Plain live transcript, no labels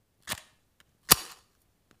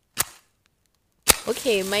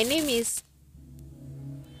Okay, my name is...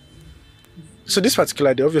 So this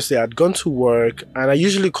particular day, obviously, I'd gone to work, and I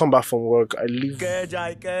usually come back from work. I leave.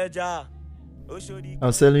 I was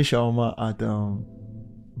selling shawarma at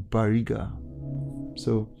Bariga.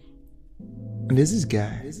 So, and this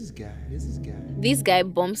This guy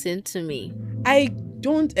bumps into me. I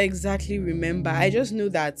don't exactly remember. I just know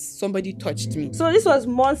that somebody touched me. So this was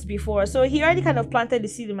months before. So he already kind of planted the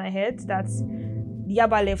seed in my head that the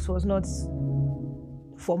Yaba left was not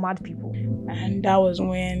for mad people. And that was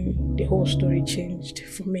when the whole story changed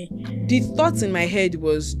for me. The thoughts in my head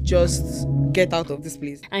was just get out of this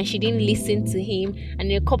place. And she didn't listen to him.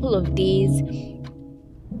 And in a couple of days,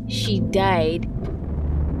 she died.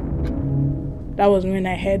 That was when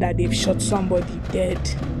I heard that they've shot somebody dead.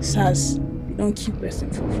 SARS, they don't keep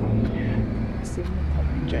person for fun. Save me from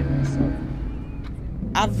enjoying myself.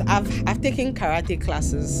 I've taken karate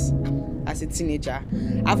classes as a teenager.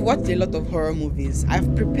 I've watched a lot of horror movies.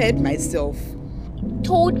 I've prepared myself.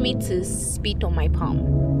 Told me to spit on my palm,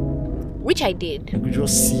 which I did. I could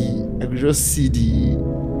just see the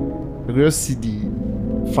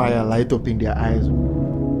fire light up in their eyes.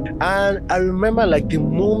 And I remember like the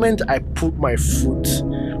moment I put my foot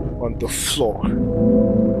on the floor,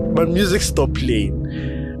 my music stopped playing.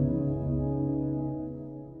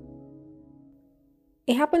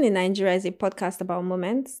 It Happened in Nigeria is a podcast about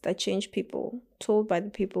moments that change people, told by the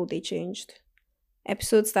people they changed.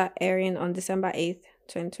 Episodes start airing on December 8th,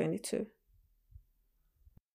 2022.